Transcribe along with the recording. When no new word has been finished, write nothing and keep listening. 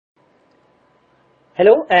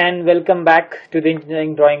Hello and welcome back to the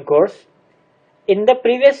engineering drawing course. In the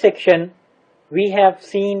previous section, we have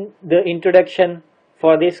seen the introduction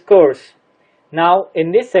for this course. Now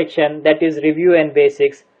in this section, that is review and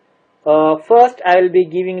basics, first I will be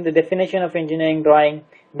giving the definition of engineering drawing,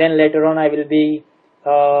 then later on I will be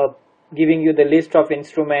giving you the list of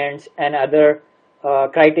instruments and other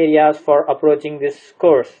criteria for approaching this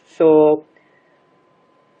course. So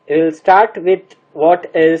we will start with what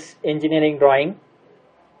is engineering drawing.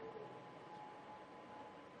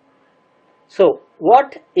 So,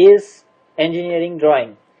 what is engineering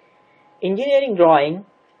drawing? Engineering drawing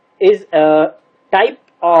is a type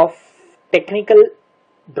of technical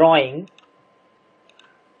drawing.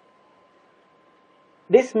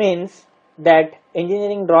 This means that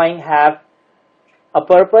engineering drawing have a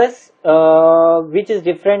purpose which is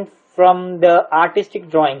different from the artistic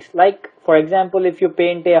drawings. Like for example, if you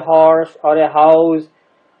paint a horse or a house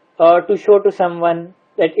to show to someone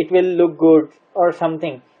that it will look good or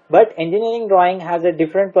something. But engineering drawing has a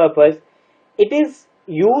different purpose. It is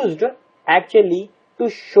used actually to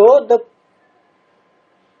show the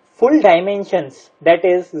full dimensions, that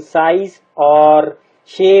is the size or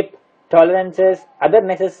shape, tolerances, other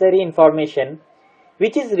necessary information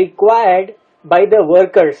which is required by the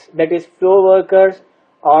workers, that is floor workers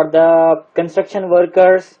or the construction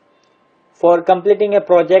workers, for completing a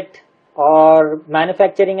project or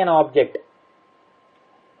manufacturing an object.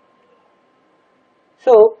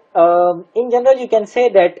 So in general you can say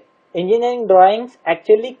that engineering drawings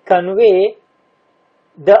actually convey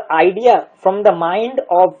the idea from the mind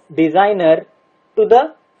of designer to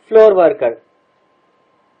the floor worker.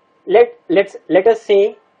 Let us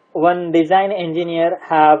say one design engineer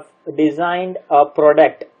have designed a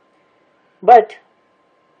product, but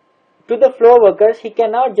to the floor workers he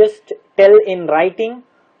cannot just tell in writing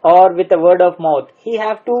or with a word of mouth. He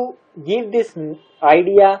have to give this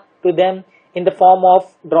idea to them in the form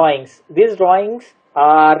of drawings. These drawings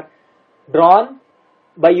are drawn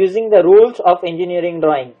by using the rules of engineering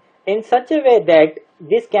drawing in such a way that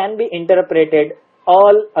this can be interpreted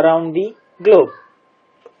all around the globe.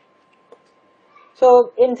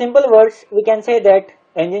 So in simple words, we can say that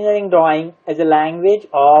engineering drawing is a language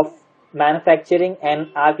of manufacturing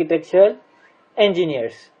and architectural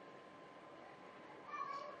engineers.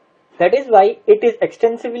 That is why it is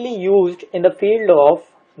extensively used in the field of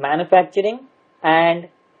manufacturing and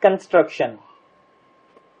construction.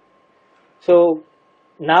 So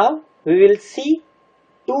now we will see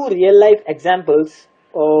two real life examples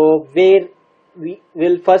where we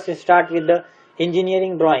will first start with the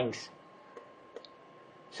engineering drawings.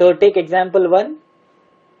 So take example 1.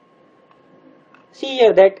 See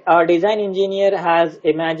here that our design engineer has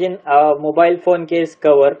imagined a mobile phone case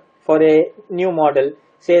cover for a new model.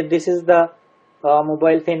 Say this is the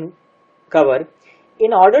mobile phone cover.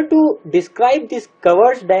 In order to describe this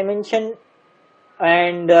cover's dimension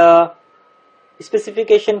and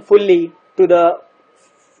specification fully to the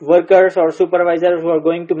workers or supervisors who are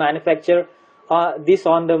going to manufacture this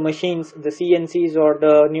on the machines, the CNCs or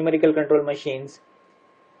the numerical control machines,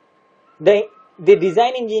 the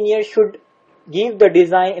design engineer should give the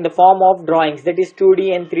design in the form of drawings, that is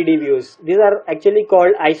 2D and 3D views. These are actually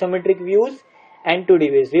called isometric views and 2D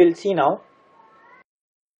views. We will see now.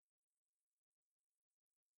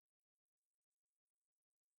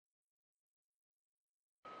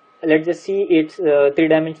 Let's just see its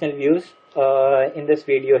three-dimensional views in this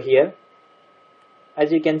video here.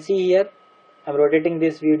 As you can see here, I'm rotating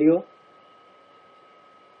this video.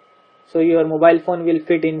 So your mobile phone will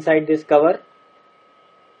fit inside this cover.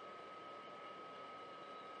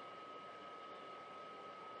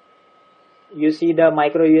 You see the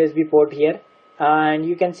micro USB port here, and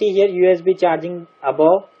you can see here USB charging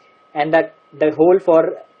above, and the hole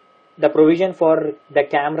for the provision for the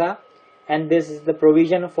camera, and this is the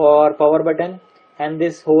provision for power button, and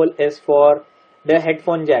this hole is for the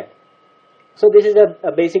headphone jack. So this is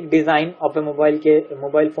a basic design of a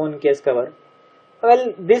mobile phone case cover.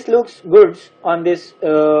 Well, this looks good on this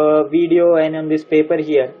video and on this paper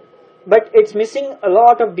here, but it's missing a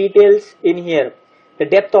lot of details in here. The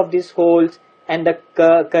depth of these holes and the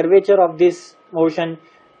curvature of this motion.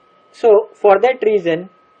 So for that reason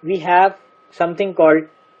we have something called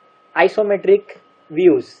isometric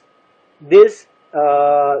views. This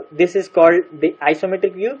is called the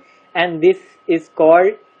isometric view, and this is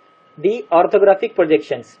called the orthographic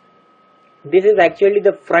projections. This is actually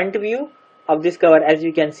the front view of this cover, as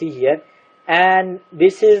you can see here, and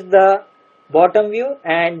this is the bottom view,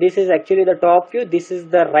 and this is actually the top view. This is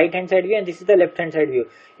the right hand side view, and this is the left hand side view.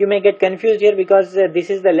 You may get confused here because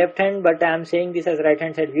this is the left hand, but I am saying this as right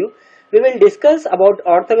hand side view. We will discuss about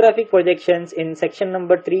orthographic projections in section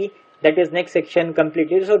number 3, that is next section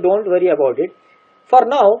completely, so don't worry about it. For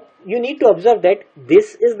now, you need to observe that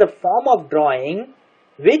this is the form of drawing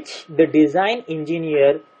which the design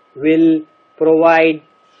engineer will provide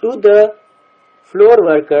to the floor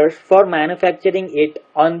workers for manufacturing it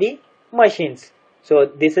on the machines. So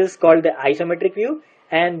this is called the isometric view,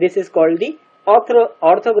 and this is called the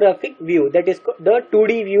orthographic view, that is the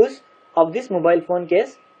 2D views of this mobile phone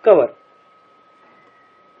case cover.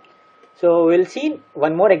 So we'll see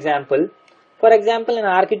one more example. For example, an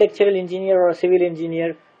architectural engineer or a civil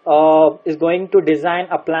engineer is going to design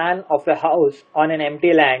a plan of a house on an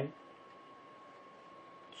empty land.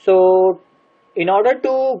 So in order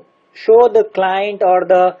to show the client or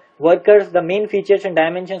the workers the main features and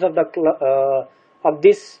dimensions of the of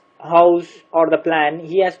this house or the plan,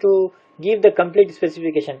 he has to give the complete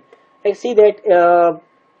specification. Let's see that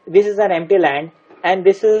this is an empty land, and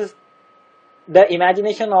this is the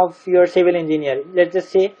imagination of your civil engineer. Let's just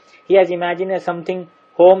say he has imagined something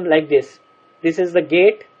home like this. This is the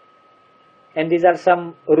gate, and these are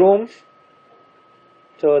some rooms.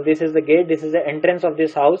 So this is the gate, this is the entrance of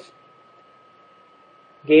this house.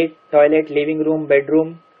 Gate, toilet, living room,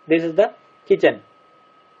 bedroom. This is the kitchen.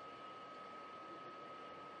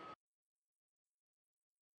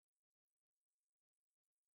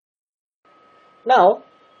 Now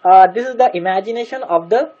this is the imagination of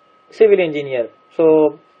the civil engineer.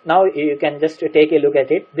 So now you can just take a look at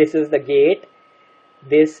it. This is the gate,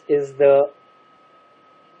 this is the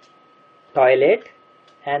toilet,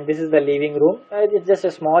 and this is the living room. It's just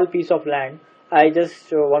a small piece of land. I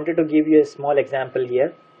just wanted to give you a small example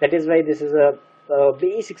here. That is why this is a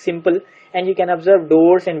basic simple, and you can observe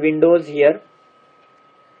doors and windows here.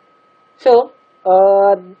 So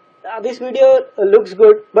this video looks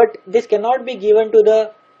good, but this cannot be given to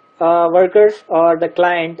the workers or the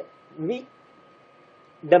client.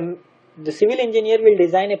 The civil engineer will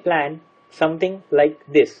design a plan something like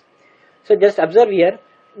this. So just observe here,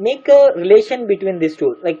 make a relation between these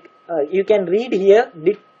two. Like you can read here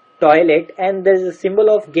the toilet, and there is a symbol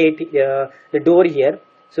of gate, the door here.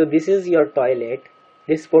 So this is your toilet,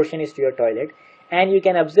 this portion is to your toilet, and you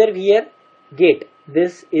can observe here gate,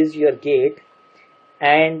 this is your gate,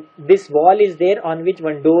 and this wall is there on which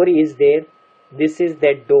one door is there. This is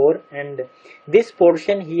that door, and this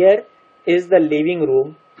portion here is the living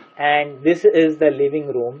room, and this is the living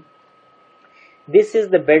room. This is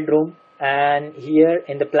the bedroom, and here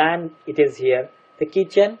in the plan it is here the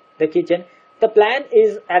kitchen. The plan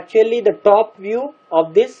is actually the top view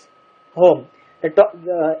of this home. The top,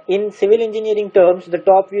 in civil engineering terms, the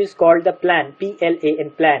top view is called the plan,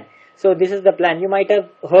 P-L-A-N, plan. So this is the plan. You might have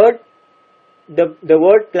heard the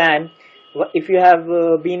word plan if you have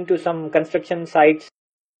been to some construction sites.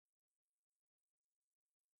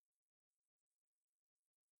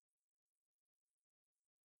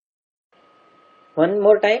 One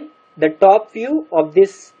more time, the top view of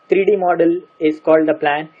this 3D model is called the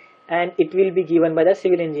plan, and it will be given by the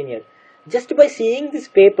civil engineer. Just by seeing this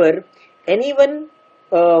paper, anyone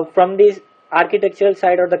from this architectural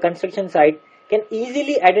side or the construction side can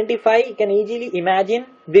easily identify, can easily imagine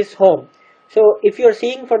this home. So if you are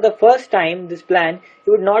seeing for the first time this plan,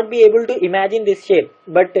 you would not be able to imagine this shape.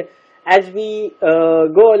 But as we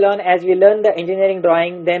go along, as we learn the engineering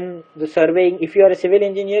drawing, then the surveying. If you are a civil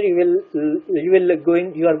engineer,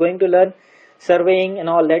 you are going to learn surveying and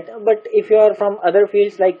all that. But if you are from other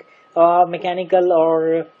fields like mechanical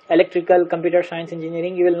or electrical, computer science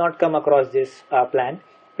engineering, you will not come across this plan.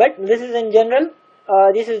 But this is in general,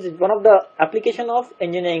 this is one of the application of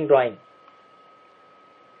engineering drawing.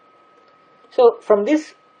 So from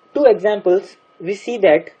these two examples, we see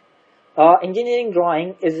that engineering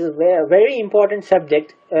drawing is a very important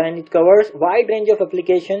subject, and it covers wide range of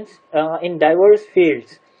applications in diverse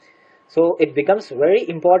fields. So it becomes very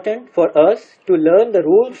important for us to learn the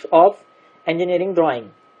rules of engineering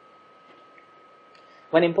drawing.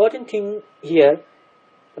 One important thing here,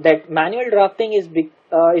 that manual drafting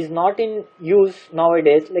is not in use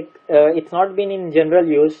nowadays. Like it's not been in general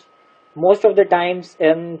use. Most of the times,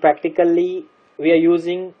 practically we are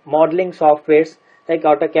using modeling softwares like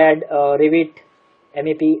AutoCAD, Revit,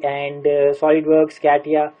 MEP, and SolidWorks,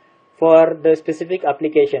 CATIA for the specific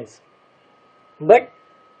applications. But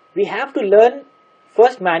we have to learn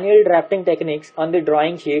first manual drafting techniques on the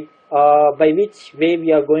drawing sheet, by which way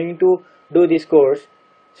we are going to do this course,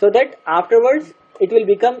 so that afterwards it will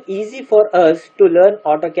become easy for us to learn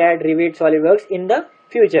AutoCAD, Revit, SolidWorks in the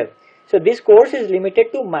future. So this course is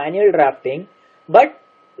limited to manual drafting, but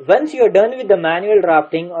once you are done with the manual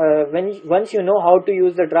drafting, once you know how to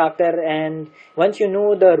use the drafter, and once you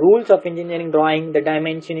know the rules of engineering drawing, the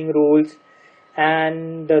dimensioning rules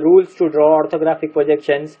and the rules to draw orthographic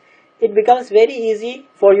projections, it becomes very easy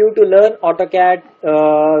for you to learn AutoCAD,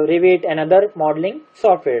 Revit and other modeling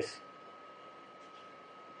softwares.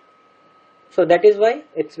 So that is why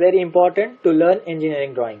it's very important to learn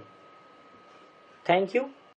engineering drawing. Thank you.